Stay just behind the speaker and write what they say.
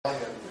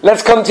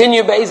Let's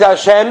continue Be'ez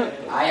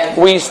Hashem.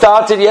 We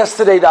started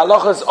yesterday the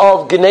halachas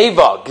of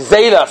Gneva,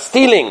 Gzeila,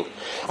 stealing.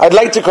 I'd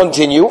like to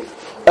continue.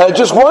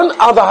 Just one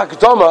other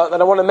hakdama that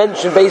I want to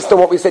mention based on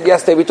what we said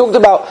yesterday. We talked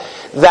about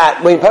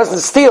that when a person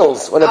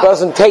steals, when a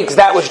person takes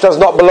that which does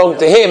not belong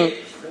to him,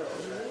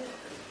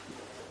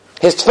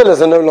 his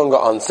tefillahs are no longer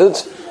answered,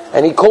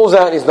 and he calls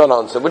out and he's not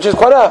answered, which is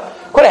quite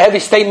a heavy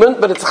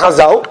statement, but it's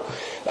chazal.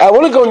 I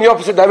want to go in the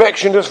opposite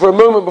direction just for a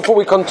moment before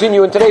we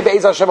continue. And today,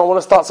 Be'ez Hashem, I want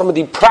to start some of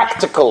the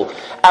practical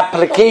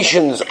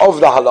applications of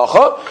the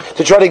halacha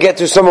to try to get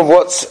to some of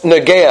what's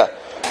negeah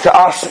to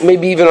us,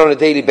 maybe even on a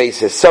daily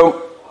basis.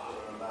 So,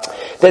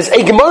 there's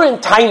a Gemara in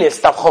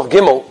Tainis, Daf Chav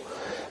Gimel,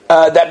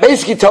 that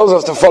basically tells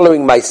us the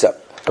following Maisa.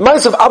 The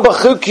Maisa of Abba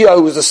Chilkiah,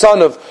 who was the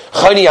son of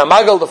Choni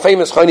HaMagal, the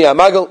famous Choni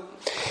HaMagal.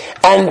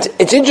 And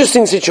it's an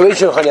interesting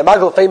situation. Choni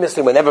HaMagal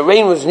famously, whenever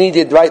rain was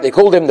needed, right, they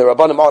called him, the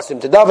Rabbanim asked him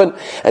to daven,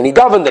 and he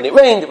davened, and it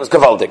rained, it was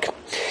gavaldik.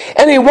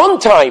 Anyway, one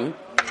time,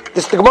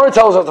 the Gemara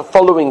tells us the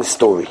following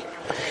story.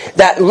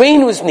 That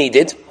rain was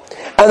needed,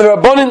 and the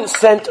Rabbanim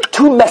sent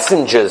two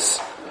messengers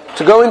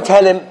to go and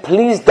tell him,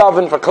 please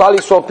daven for Klal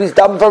Yisrael, please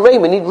daven for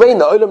rain. We need rain.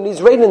 The Olam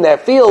needs rain in their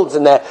fields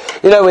and their,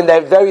 in their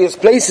various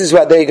places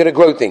where they're going to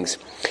grow things.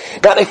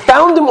 Now they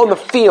found him on the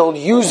field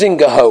using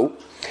a hoe,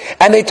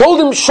 and they told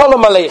him,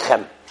 Shalom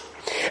Aleichem.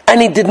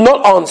 And he did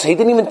not answer. He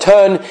didn't even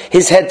turn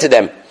his head to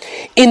them.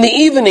 In the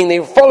evening, they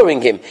were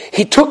following him.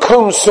 He took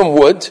home some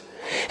wood.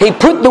 He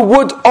put the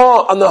wood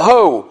on the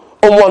hoe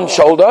on one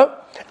shoulder,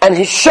 and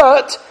his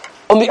shirt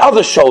on the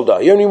other shoulder.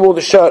 He only wore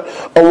the shirt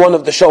on one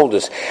of the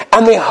shoulders.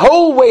 And the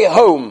whole way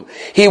home,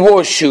 he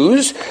wore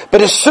shoes,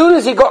 but as soon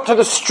as he got to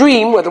the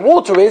stream where the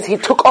water is, he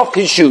took off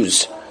his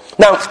shoes.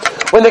 Now,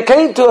 when they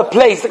came to a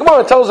place, the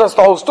Gemara tells us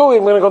the whole story,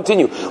 I'm going to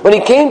continue. When he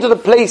came to the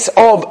place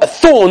of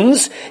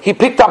thorns, he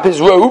picked up his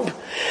robe,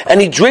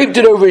 and he draped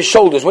it over his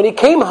shoulders. When he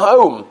came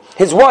home,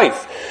 his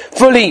wife,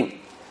 fully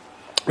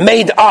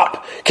made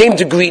up, came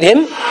to greet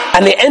him,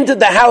 and they entered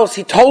the house.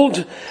 He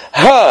told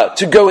her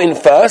to go in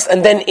first,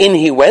 and then in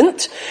he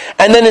went,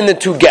 and then in the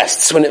two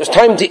guests. When it was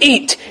time to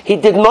eat, he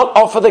did not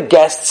offer the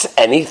guests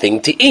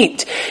anything to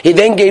eat. He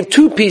then gave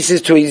 2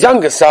 pieces to his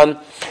younger son,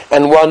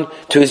 and 1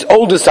 to his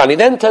older son. He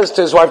then tells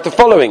to his wife the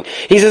following.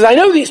 He says, I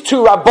know these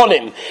 2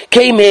 Rabbonim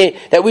came here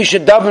that we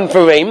should daven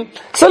for rain,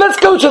 so let's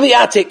go to the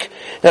attic.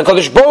 Now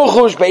Kodesh Baruch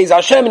Hu, Be'ez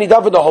Hashem, and he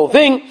davened the whole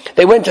thing.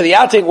 They went to the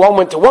attic, one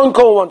went to one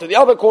corner, one to the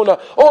other corner.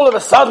 All of a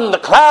sudden the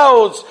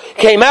clouds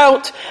came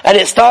out, and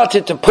it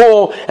started to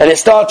pour, and it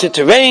started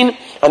to rain,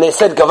 and they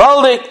said,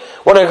 Gavaldik,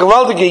 what a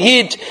Gavaldik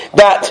Yid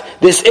that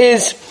this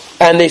is.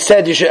 And they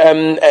said,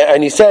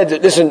 and he said,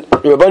 listen,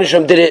 Rabban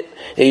Shem did it,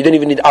 you don't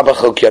even need Abba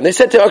Chilkiah. And they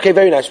said to him, okay,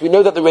 very nice, we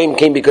know that the rain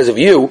came because of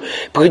you,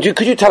 but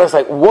could you tell us,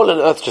 what on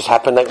earth just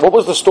happened? What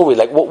was the story?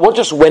 What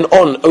just went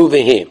on over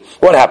here?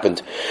 What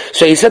happened?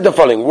 So he said the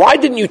following, why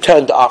didn't you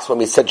turn to us when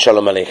we said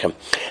Shalom Aleichem?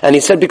 And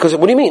he said, because,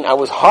 what do you mean? I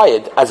was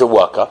hired as a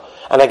worker,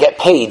 and I get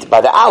paid by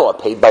the hour,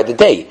 paid by the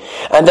day.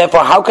 And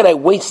therefore, how could I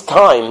waste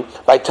time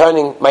by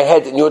turning my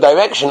head in your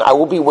direction? I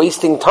will be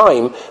wasting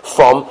time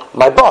from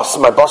my boss.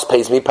 My boss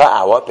pays me per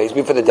hour, pays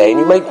me for the day, and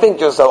you might think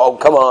to yourself, oh,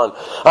 come on,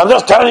 I'm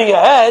just turning your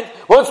head,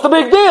 what's the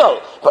big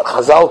deal? But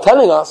Chazal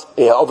telling us,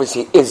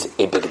 obviously is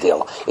a big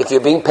deal. If you're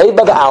being paid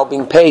by the hour,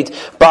 being paid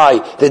by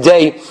the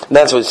day,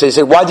 that's what. So he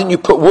said, why didn't you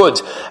put wood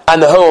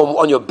and the hoe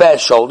on your bare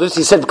shoulders?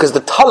 He said, because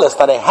the talus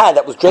that I had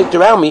that was draped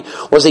around me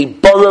was a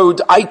borrowed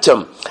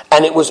item,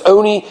 and it was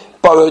only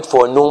borrowed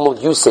for a normal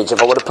usage.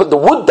 If I would have put the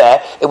wood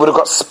there, it would have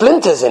got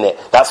splinters in it.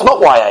 That's not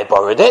why I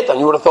borrowed it. And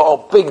you would have thought,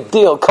 oh, big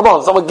deal. Come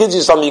on, someone gives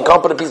you something, you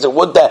can't put a piece of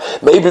wood there.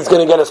 Maybe it's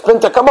going to get a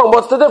splinter. Come on,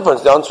 what's the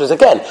difference? The answer is,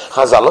 again,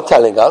 Chazal are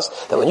telling us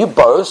that when you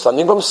borrow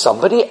something from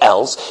somebody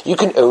else, you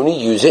can only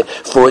use it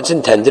for its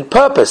intended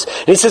purpose.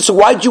 And he says, so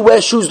why did you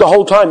wear shoes the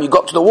whole time? You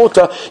got to the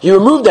water, you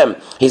removed them.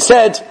 He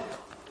said,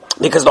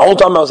 because the whole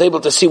time I was able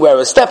to see where I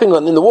was stepping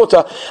on in the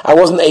water, I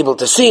wasn't able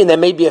to see, and there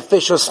may be a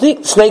fish or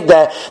snake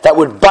there that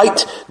would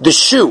bite the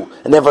shoe,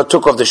 and therefore I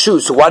took off the shoe.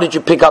 So why did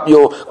you pick up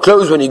your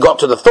clothes when you got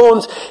to the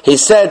thorns? He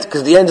said,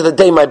 because at the end of the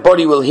day my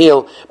body will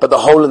heal, but the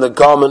hole in the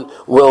garment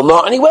will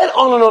not. And he went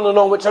on and on and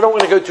on, which I don't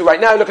want to go to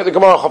right now. Look at the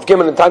Gemara Chav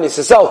Gimel and Tainis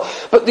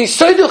itself. But the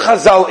Seidel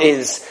Chazal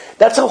is,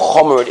 that's how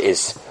chomer it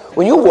is.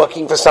 When you're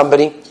working for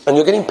somebody, and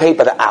you're getting paid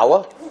by the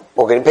hour,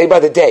 or getting paid by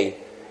the day,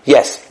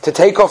 yes, to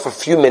take off a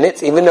few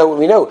minutes, even though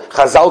we know,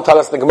 Chazal tell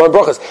us in the Gemara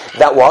Brachos,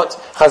 that what?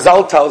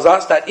 Chazal tells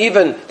us that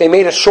even they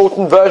made a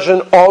shortened version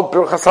of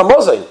Birchas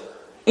Hamazon.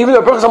 Even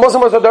though Birchas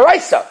Hamazon was a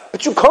deraisa.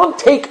 But you can't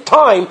take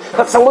time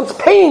that someone's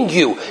paying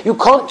you. You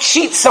can't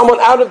cheat someone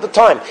out of the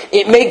time.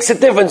 It makes a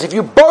difference if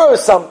you borrow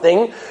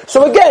something.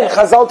 So again,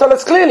 Chazal tell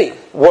us clearly,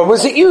 what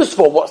was it used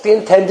for? What's the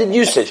intended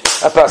usage?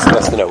 A person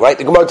has to know, right?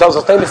 The Gemara tells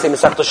us famously,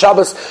 Masechta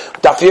Shabbos,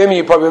 Daf Yomi,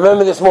 you probably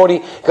remember this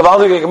morning,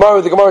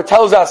 the Gemara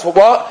tells us,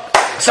 what?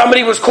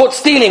 Somebody was caught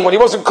stealing. Well, he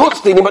wasn't caught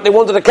stealing, but they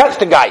wanted to catch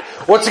the guy.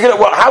 How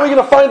are we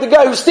going to find the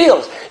guy who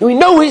steals? We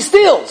know he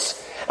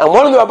steals. And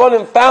one of the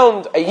Rabbanim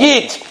found a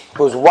Yid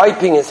who was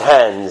wiping his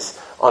hands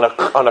on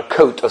a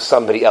coat of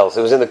somebody else.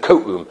 It was in the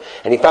coat room.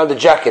 And he found a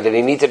jacket and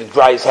he needed to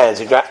dry his hands.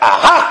 He dried,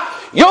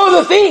 aha! You're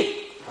the honesty.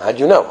 How'd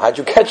you know? How'd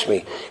you catch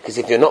me? Because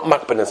if you're not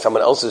makbid on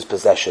someone else's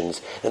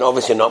possessions, then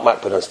obviously you're not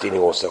makbid on stealing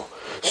also.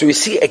 So we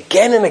see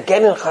again and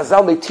again in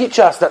Chazal, they teach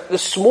us that the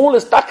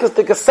smallest, darkest,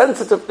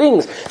 sensitive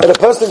things that a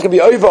person can be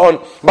over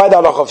on by the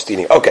halacha of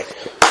stealing. Okay.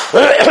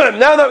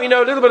 Now that we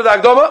know a little bit of the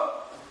Akdama,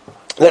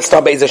 let's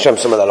start Be'ez Hashem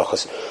some of the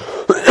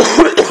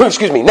halachas.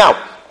 Excuse me. Now,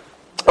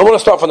 I want to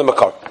start from the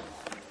Makar.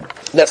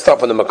 Let's start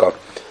from the Makar.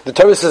 The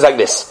Torah says like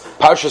this,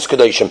 Parshas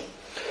Kedoshim.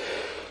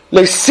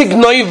 Lo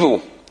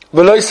signoivu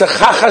v'lo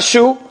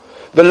chachashu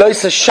v'lo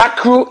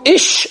shakru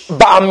ish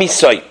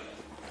ba'amisoi.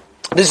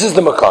 This is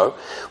the Makar,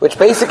 which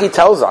basically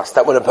tells us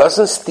that when a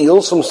person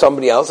steals from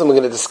somebody else, and we're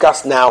going to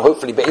discuss now,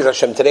 hopefully Be'ez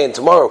Hashem today and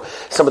tomorrow,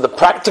 some of the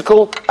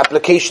practical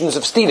applications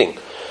of stealing.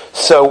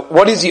 So,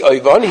 what is he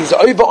over on? He's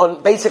over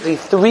on basically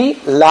 3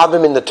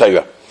 lavim in the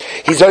Torah.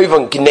 He's over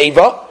on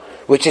gneva,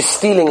 which is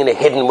stealing in a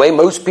hidden way.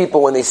 Most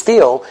people, when they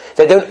steal,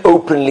 they don't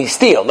openly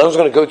steal. No one's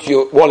going to go to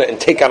your wallet and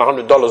take out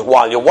 $100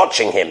 while you're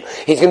watching him.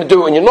 He's going to do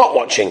it when you're not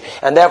watching.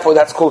 And therefore,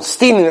 that's called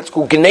stealing, that's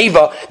called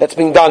gneva, that's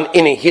being done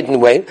in a hidden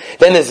way.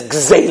 Then there's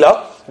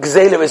gzela.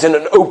 Gzela is in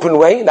an open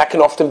way. That can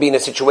often be in a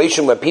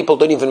situation where people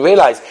don't even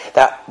realize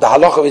that the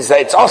halacha is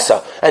that it's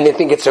asa, and they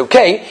think it's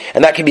okay,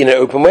 and that can be in an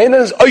open way. And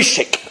then there's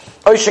oishik.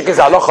 Oishik is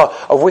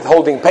halacha of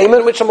withholding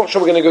payment, which I'm not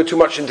sure we're going to go too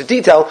much into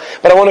detail,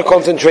 but I want to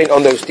concentrate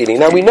on those stealing.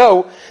 Now we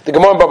know, the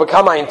Gemara in Baba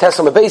Kama in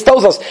Tesam Beis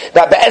tells us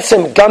that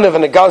Be'etzem, Ganav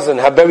and a Gazan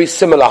have very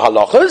similar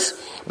halachas,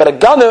 but a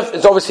Ganav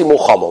is obviously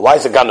Muhammad. Why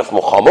is a Ganav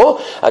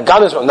Muhammad? A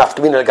Ganav is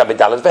Nafkamina and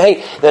Gabidalas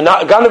V'hei. The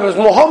Ganav is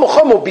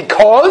Muhammad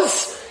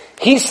because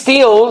he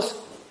steals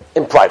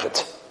in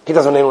private. He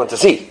doesn't want anyone to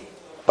see.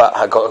 But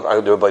I do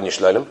a Rabbi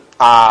Nishlolim.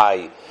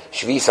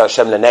 Shvisa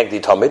Hashem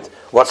lenegdi Tomid.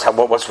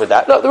 What's with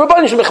that? No, the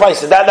Rabbi Nishlolim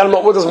says that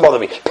doesn't bother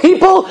me.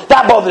 People,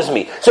 that bothers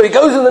me. So he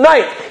goes in the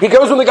night. He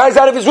goes when the guy's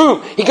out of his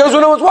room. He goes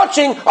when no one's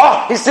watching.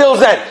 He steals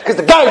then because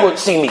the guy won't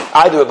see me.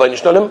 I do a Rabbi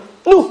Nishlolim.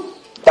 No,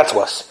 that's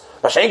worse.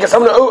 Mashenka,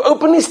 someone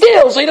openly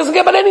steals, so he doesn't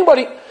care about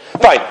anybody.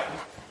 Fine.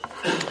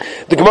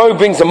 The Gemara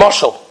brings a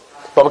mashal,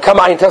 but we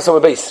come out in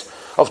Tesla base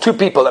of 2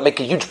 people that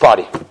make a huge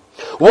party.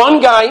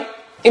 One guy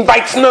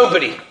invites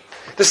nobody.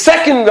 The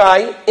second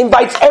guy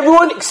invites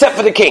everyone except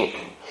for the king.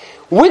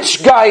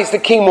 Which guy is the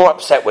king more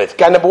upset with?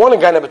 Guy number 1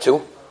 and guy number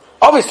 2?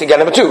 Obviously guy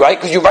number 2, right?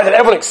 Because you invited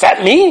everyone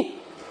except me.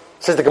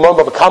 Says the Gemara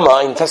Baba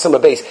Kama in Tesla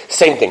base.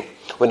 Same thing.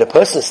 When a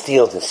person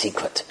steals in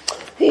secret,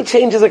 he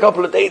changes a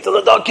couple of dates on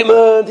the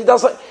document. He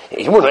does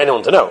he wouldn't want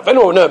anyone to know. If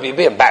anyone would know, he'd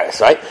be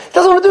embarrassed, right? He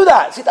doesn't want to do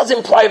that. So he does it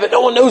in private.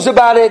 No one knows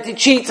about it. He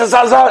cheats. He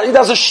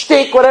does a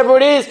shtick, whatever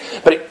it is.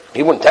 But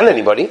he wouldn't tell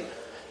anybody.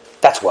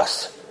 That's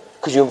worse.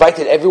 Because you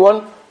invited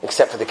everyone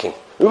except for the king.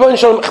 I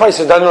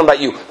don't know about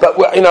you,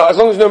 but as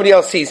long as nobody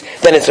else sees,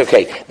 then it's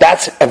okay.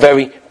 That's a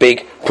very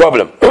big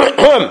problem.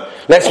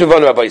 Let's move on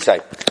to Rabbi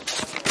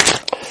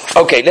Yisai.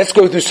 Okay, let's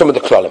go through some of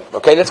the klolim.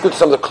 Okay, let's go through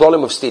some of the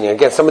klolim of stealing.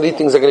 Again, some of these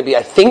things are going to be,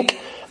 I think,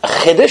 a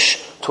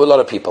chiddush to a lot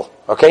of people.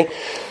 Okay,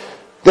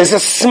 there's a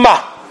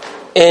sma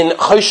in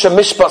Chosha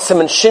Mishpat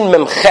Siman Shin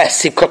Mem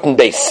Ches Sikotten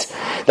Beis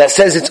that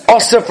says it's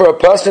also for a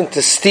person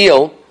to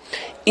steal,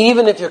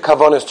 even if your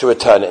kavanah is to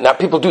return it. Now,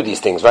 people do these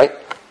things, right?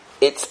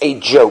 It's a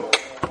joke.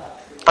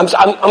 I'm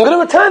going to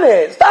return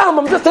it. Damn,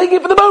 I'm just taking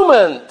it for the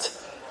moment.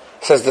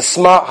 Says the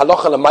smart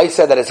halacha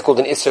lemaisa that it's called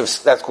an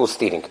isser. That's called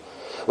stealing.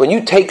 When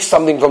you take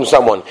something from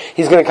someone,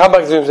 he's going to come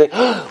back to you and say,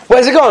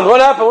 "Where's it gone? What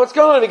happened? What's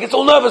going on?" He gets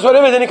all nervous,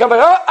 whatever. Then he comes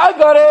back, "I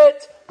got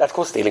it." That's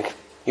called stealing.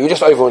 You were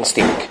just over on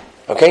stealing.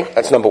 Okay,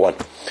 that's number 1.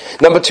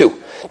 Number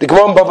 2, the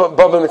Gemara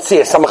Baba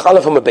Metzia Samach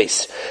Aleph from a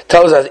base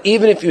tells us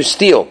even if you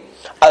steal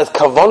as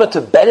kavanah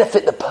to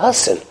benefit the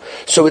person,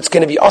 so it's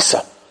going to be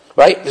asa.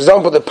 Right? For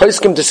example, the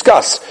poskim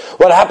discuss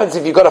what happens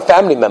if you've got a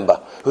family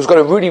member who's got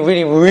a really,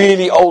 really,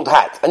 really old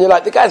hat, and you're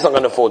like, the guy's not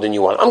going to afford a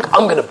new one. I'm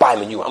going to buy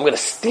him a new one. I'm going to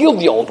steal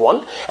the old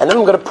one, and then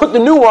I'm going to put the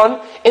new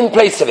one in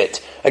place of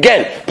it.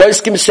 Again,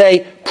 poskim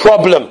say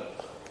problem.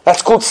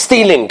 That's called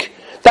stealing.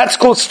 That's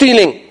called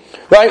stealing.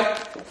 Right?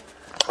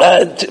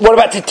 What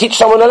about to teach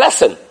someone a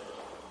lesson?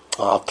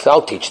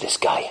 I'll teach this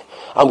guy.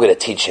 I'm going to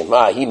teach him.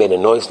 He made a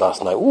noise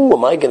last night. Ooh,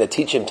 am I going to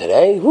teach him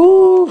today?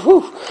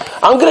 Ooh.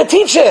 I'm going to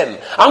teach him.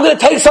 I'm going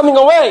to take something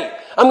away.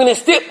 I'm going to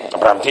steal.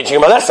 But I'm teaching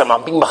him a lesson.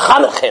 I'm being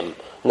machanech him.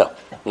 No,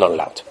 not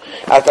allowed.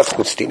 That's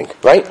called stealing,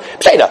 right?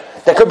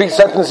 There could be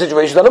certain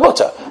situations on a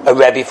mutter. A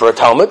rebbe for a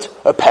talmud,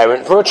 a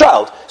parent for a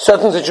child.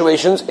 Certain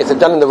situations, if they're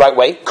done in the right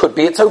way, could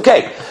be it's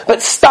okay.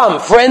 But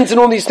stam, friends and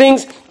all these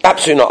things,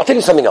 absolutely not. I'll tell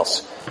you something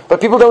else. But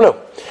people don't know.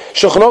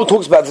 Shulchan Aruch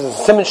talks about this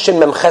in Siman Shin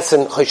Mem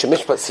Chesen Choshe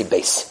Mishpat Si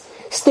Beis.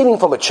 Stealing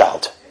from a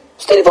child.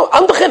 Stealing from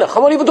under chinuch.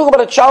 I'm not even talking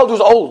about a child who's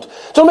old.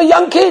 I'm talking about a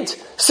young kid.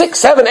 6,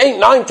 7, 8,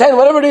 9, 10,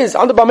 whatever it is.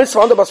 Under bar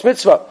mitzvah, under bas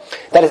mitzvah.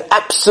 That is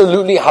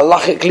absolutely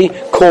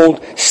halachically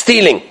called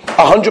stealing.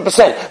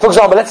 100%. For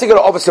example, let's say you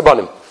go to Avos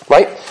Sabanim.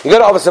 Right? You go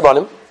to Avos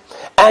Sabanim,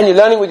 and you're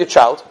learning with your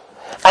child,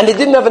 and they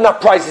didn't have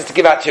enough prizes to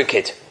give out to your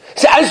kid.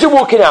 So as you're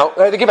walking out,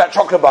 they give out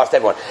chocolate bars to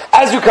everyone.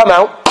 As you come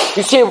out,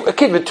 you see a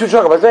kid with 2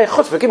 chocolate bars. Hey,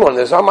 chutzpah, give me one of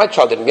those. My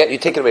child didn't get. You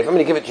take it away. I'm going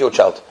to give it to your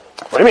child.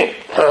 What do you mean?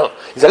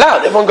 He's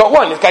allowed. Everyone got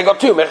 1. This guy got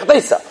 2.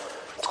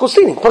 It's called called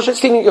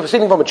stealing. You're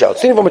stealing from a child.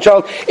 Stealing from a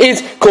child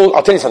is called,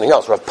 I'll tell you something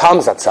else, Rav Pam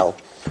Zatzal.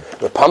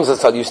 Rav Pam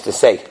Zatzal used to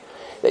say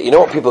that, you know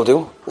what people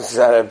do? This is,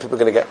 people are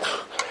going to get,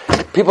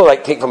 people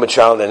like take from a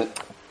child and,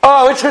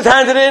 which was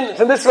handed in, it's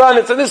in this one,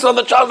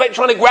 the child's like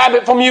trying to grab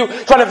it from you,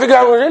 trying to figure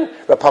out what it's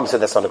in. Rav Pam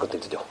said that's not a good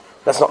thing to do.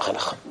 That's not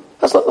chinuch.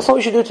 That's not what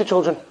you should do to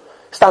children.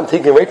 Stop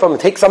taking away from them,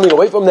 take something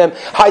away from them,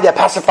 hide their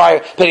pacifier,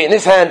 put it in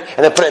this hand,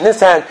 and then put it in this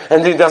hand,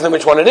 and then he doesn't know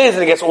which one it is,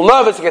 and he gets all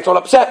nervous, he gets all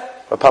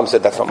upset. Rav Pam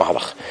said that's not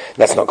mahalach.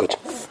 That's not good.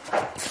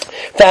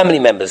 Family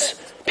members.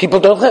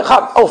 People don't think,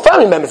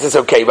 family members is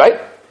okay,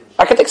 right?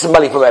 I can take some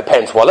money from my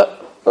parents' wallet.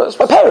 Well, it's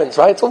my parents,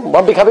 right? It's all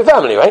one big happy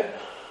family, right?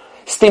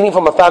 Stealing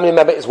from a family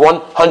member is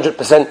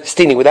 100%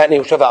 stealing without any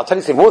shuvah. I'll tell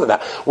you something more than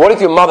that. What if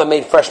your mother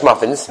made fresh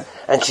muffins,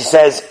 and she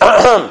says,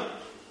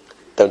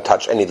 don't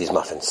touch any of these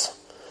muffins.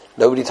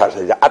 Nobody touches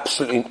them. They're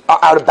absolutely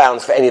out of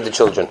bounds for any of the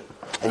children.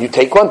 And you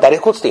take one, that is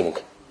called stealing.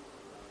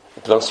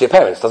 It belongs to your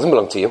parents, it doesn't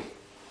belong to you.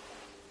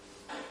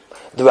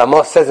 The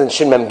Ramah says in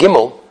Shin Mem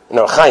Gimel, in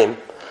Orach Chaim,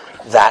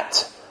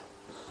 that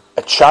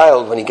a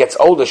child, when he gets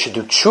older, should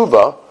do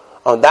tshuva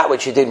on that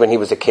which he did when he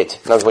was a kid. In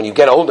other words, when you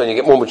get older and you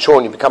get more mature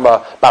and you become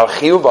a bar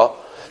chiyuva,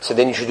 so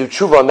then you should do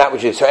tshuva on that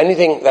which you did. So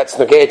anything that's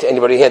nogea to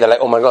anybody here, they're like,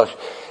 oh my gosh,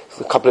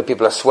 a couple of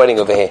people are sweating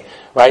over here,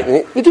 right?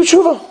 And you do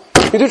tshuva.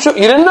 You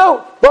didn't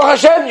know. Baruch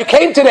Hashem, you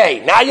came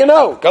today. Now you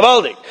know.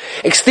 Gavaldik.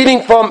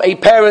 Stealing from a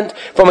parent,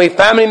 from a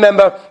family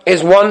member,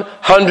 is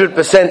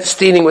 100%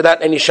 stealing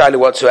without any shaila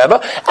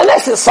whatsoever.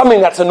 Unless it's something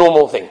that's a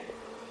normal thing.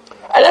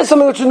 And that's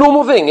something that's a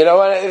normal thing, you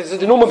know. It's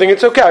a normal thing,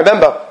 it's okay. I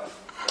remember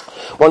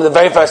one of the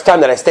very first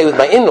time that I stayed with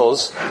my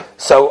in-laws,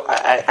 so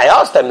I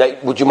asked them,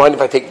 like, would you mind if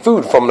I take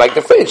food from, like,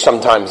 the fridge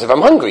sometimes if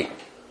I'm hungry?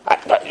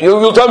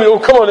 You'll tell me, oh,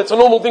 come on, it's a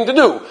normal thing to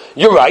do.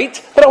 You're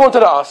right, but I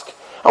wanted to ask.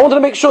 I wanted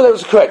to make sure that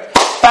was correct.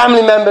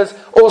 Family members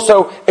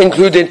also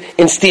included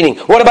in stealing.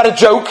 What about a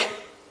joke?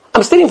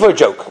 I'm stealing for a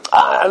joke.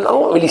 I'm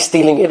not really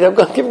stealing it. I'm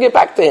giving it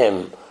back to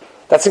him.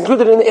 That's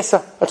included in the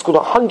Issa. That's called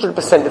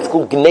 100%. It's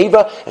called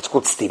Gneva. It's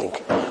called stealing.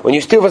 When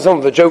you steal for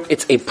someone for a joke,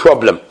 it's a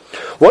problem.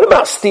 What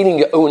about stealing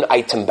your own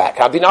item back?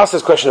 I've been asked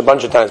this question a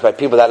bunch of times by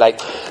people that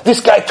like, this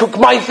guy took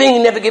my thing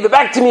and never gave it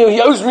back to me, or he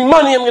owes me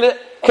money,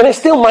 can I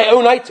steal my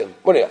own item?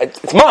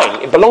 It's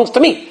mine. It belongs to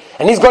me.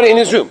 And he's got it in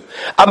his room.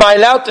 Am I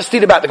allowed to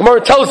steal it back? The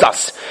Gemara tells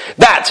us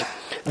that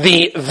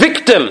the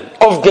victim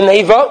of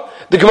Geneva,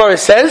 the Gemara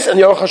says, and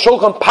the Aruch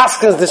HaShulchan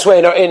paskins this way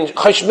in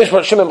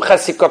Mishpat Shimon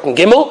Chesik Cotton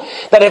Gimel,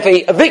 that if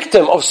a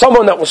victim of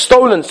someone that was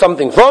stolen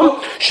something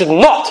from should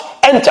not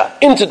enter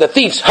into the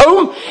thief's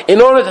home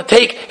in order to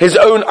take his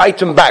own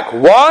item back.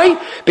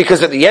 Why?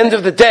 Because at the end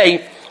of the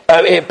day,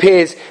 it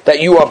appears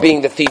that you are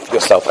being the thief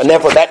yourself, and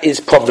therefore that is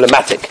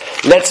problematic.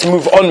 Let's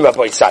move on,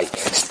 Rabbi Isai.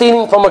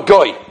 Stealing from a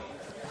goy.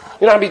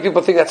 You know how many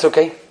people think that's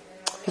okay?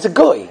 He's a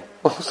goy.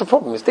 What's the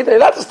problem? You're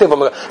allowed to steal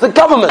from a goy. The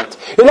government.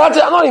 You're allowed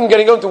to, I'm not even going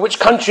to go into which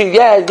country,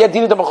 whatever,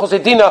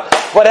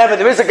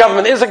 there is a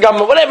government,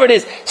 whatever it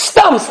is.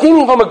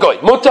 Stealing from a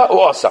goy. Muta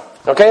or asa.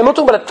 Okay? I'm not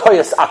talking about a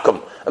toyas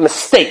akum, a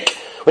mistake.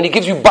 When he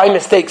gives you by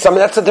mistake something,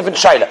 that's a different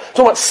shaila.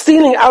 Talking about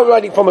stealing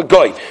outright from a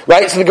goy,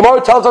 right? So the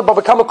Gemara tells us,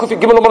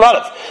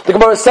 the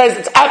Gemara says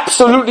it's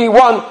absolutely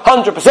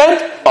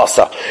 100%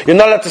 asa. You're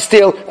not allowed to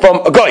steal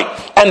from a goy.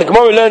 And the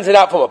Gemara learns it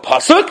out from a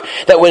pasuk,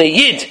 that when a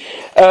yid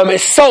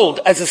is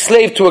sold as a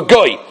slave to a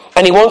goy,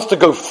 and he wants to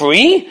go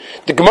free,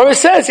 the Gemara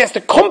says he has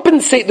to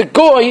compensate the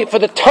goy for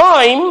the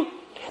time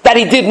that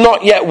he did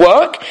not yet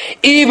work,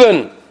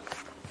 even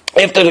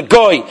if the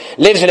goy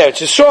lives in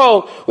Eretz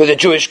Yisrael with a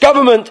Jewish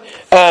government,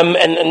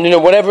 and you know,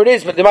 whatever it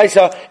is, but the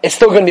Maisa is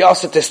still going to be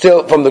asked to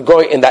steal from the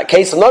goy in that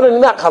case. And not only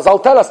that,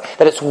 Chazal tell us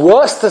that it's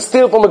worse to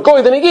steal from a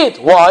goy than a yid.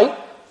 Why?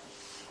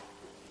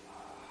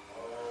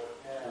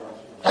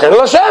 Chilul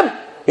Hashem.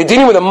 You're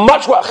dealing with a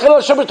much worse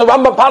Chilul Hashem to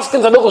Rambam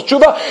Paskins and Hilchos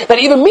Tshuva that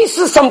even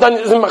Mises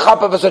sometimes isn't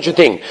mechapa for such a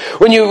thing.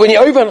 When you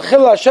over in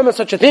Chilul Hashem as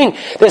such a thing,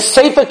 the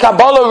Sefer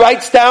Kabbalah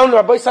writes down,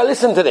 Rabbi Isai,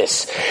 listen to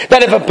this,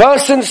 that if a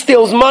person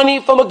steals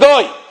money from a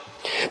goy,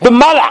 the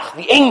Malach,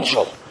 the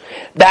angel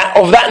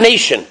of that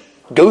nation,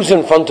 goes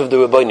in front of the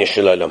Ribbono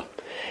Shel Olam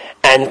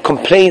and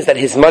complains that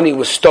his money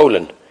was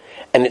stolen,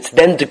 and it's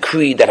then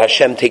decreed that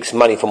Hashem takes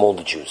money from all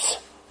the Jews.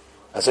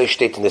 As I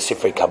state in the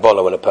Sifrei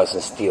Kabbalah, when a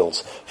person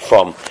steals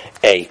from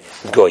a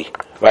goy,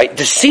 right?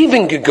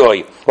 Deceiving a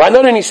goy, right?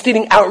 Not only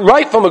stealing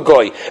outright from a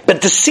goy, but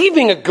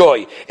deceiving a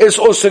goy is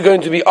also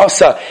going to be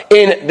asa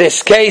in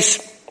this case.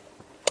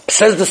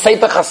 Says the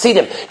Sefer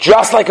Hasidim,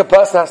 just like a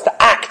person has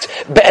to act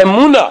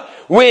be'emunah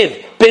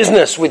with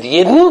business with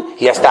Yidden,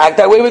 he has to act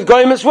that way with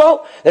Goyim as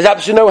well. There's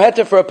absolutely no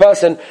heter for a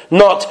person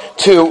not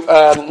to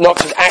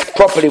act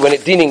properly when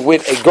it's dealing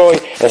with a Goy,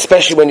 and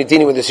especially when you're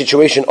dealing with the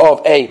situation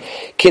of a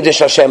Kiddush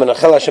Hashem and a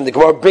Chel Hashem. The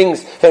Gemara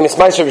brings famous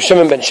Ma'aser of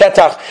Shimon ben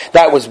Shetach,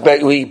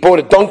 he bought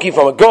a donkey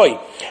from a Goy,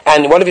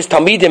 and one of his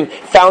Talmidim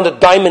found a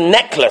diamond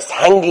necklace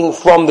hanging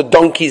from the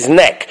donkey's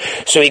neck.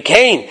 So he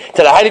came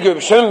to the Heiliger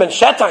of Shimon ben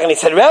Shetach and he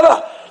said,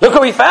 Rebbe, look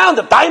what we found,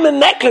 a diamond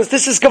necklace,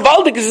 this is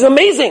Gavaldik, this is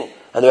amazing.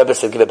 And the Rebbe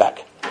said, give it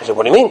back. He said,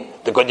 what do you mean?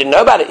 The guy didn't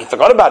know about it. He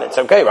forgot about it. It's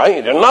okay, right?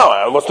 He didn't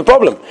know. What's the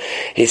problem?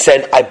 He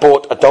said, I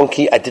bought a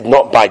donkey. I did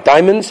not buy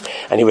diamonds.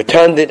 And he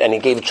returned it, and he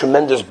gave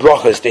tremendous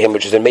brachas to him,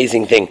 which is an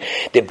amazing thing.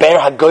 The Ber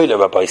HaGoyla,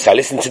 Rabbi Yisrael,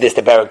 listen to this.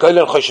 The Ber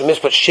HaGoyla, Choshen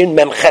Mishpat, Shin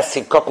Mem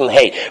Chesiv Cotton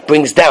Hay,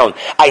 brings down,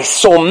 I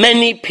saw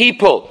many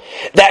people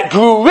that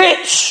grew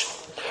rich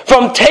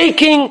from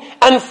taking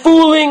and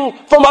fooling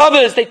from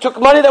others. They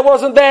took money that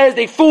wasn't theirs.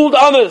 They fooled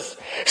others.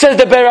 Says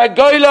the Ber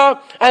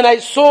HaGoyla, and I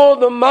saw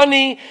the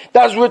money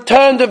that was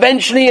returned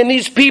eventually, and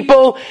these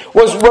people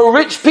were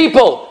rich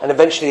people. And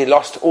eventually they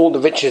lost all the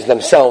riches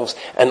themselves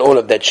and all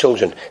of their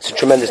children. It's a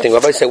tremendous thing.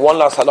 Rabbi say one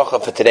last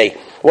halacha for today.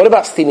 What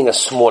about stealing a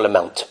small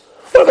amount?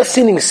 What about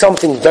stealing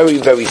something very,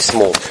 very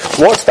small?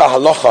 What's the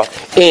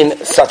halacha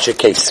in such a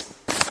case?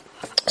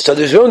 So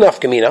there's no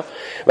nafkamina,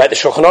 right? The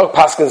Shulchan Aruch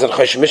Paskins and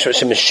Choshen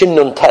Mishpat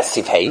Mishinnun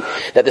Tesiv Hey,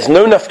 that there's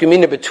no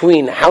nafkamina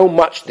between how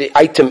much the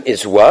item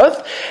is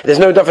worth. There's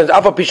no difference.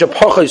 Afa Pisha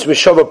Pochos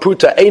Mishava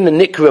Pruta Eina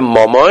Nikrim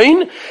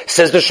Momoin,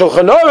 says the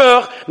Shulchan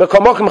Aruch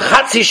Mekomokim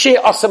Chatzi She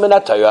Asam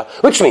in Torah,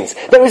 which means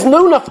there is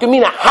no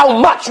nafkamina how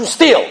much you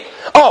steal.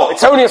 Oh,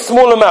 it's only a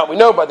small amount. We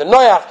know by the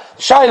Noach,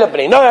 Shaila,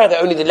 Bnei Noach, they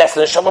only did less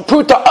than a Shava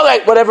Pruta.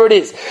 Alright, whatever it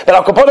is. But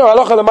Al Kapono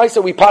Halacha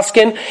L'Maisa we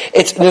paskin,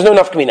 there's no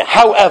nafkamina.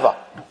 However,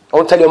 I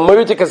want to tell you a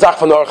moedik azach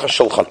from the Aruch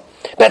HaShulchan.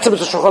 That's the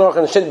Shulchan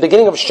Aruch in the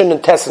beginning of Shin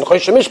and Tes and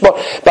Choshen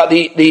Mishpat, but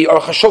the Aruch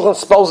HaShulchan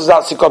spells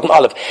out Sikot and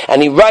Aleph,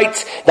 and he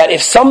writes that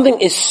if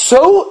something is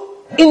so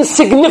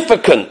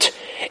insignificant,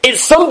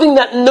 it's something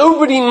that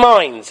nobody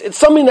minds, it's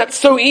something that's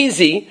so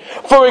easy.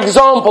 For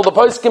example, the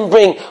post can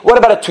bring, what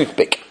about a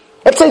toothpick?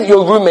 Let's say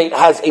your roommate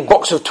has a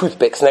box of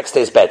toothpicks next to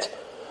his bed.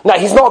 Now,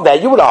 he's not there,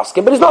 you would ask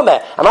him, but he's not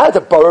there. Am I allowed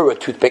to borrow a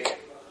toothpick?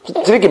 Do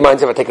you think he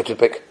minds if I take a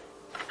toothpick?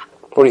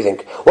 What do you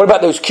think? What about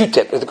those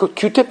Q-tips? Are they called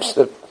Q-tips?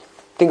 The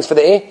things for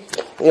the ear?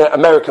 You know,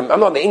 American. I'm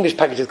not the English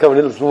packages come in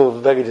little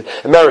small packages.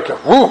 America.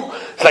 Woo!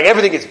 It's like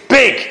everything is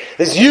big.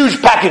 There's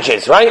huge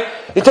packages, right?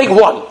 You take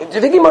one. Do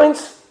you think he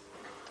minds?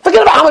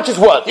 Forget about how much it's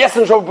worth. Yes,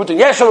 and Shabbat Puta.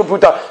 Yes, Shabbat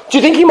Puta. Do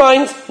you think he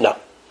minds? No.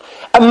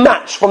 A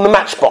match from the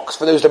matchbox,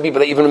 for those people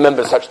that even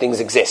remember such things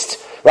exist,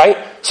 right?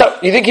 So,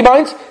 you think he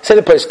minds? Say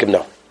the postscript,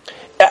 no.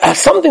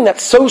 Something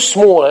that's so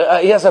small,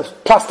 he has a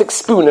plastic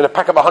spoon in a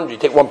pack of 100, you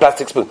take one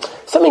plastic spoon.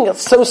 Something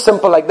that's so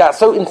simple like that,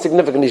 so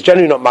insignificant, he's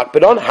generally not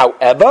makpid on.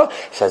 However,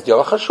 says the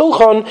Aruch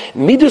HaShulchan,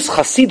 midus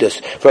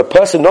chasidus, for a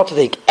person not to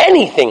take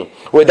anything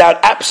without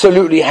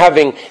absolutely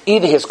having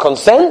either his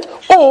consent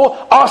or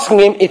asking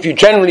him if you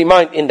generally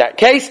mind in that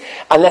case,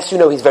 unless you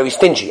know he's very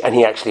stingy and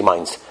he actually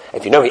minds.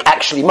 If you know he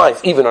actually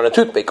minds, even on a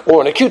toothpick or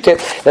on a Q-tip,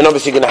 then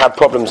obviously you're going to have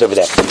problems over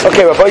there.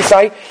 Okay, Rabbi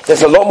Isai,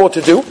 there's a lot more to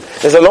do.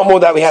 There's a lot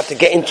more that we have to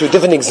get into,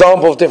 different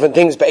examples, different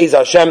things. Be'ez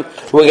Hashem,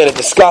 we're going to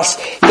discuss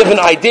different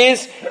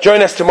ideas.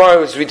 Join us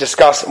tomorrow as we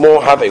discuss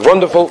more. Have a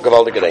wonderful,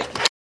 gewaldige day.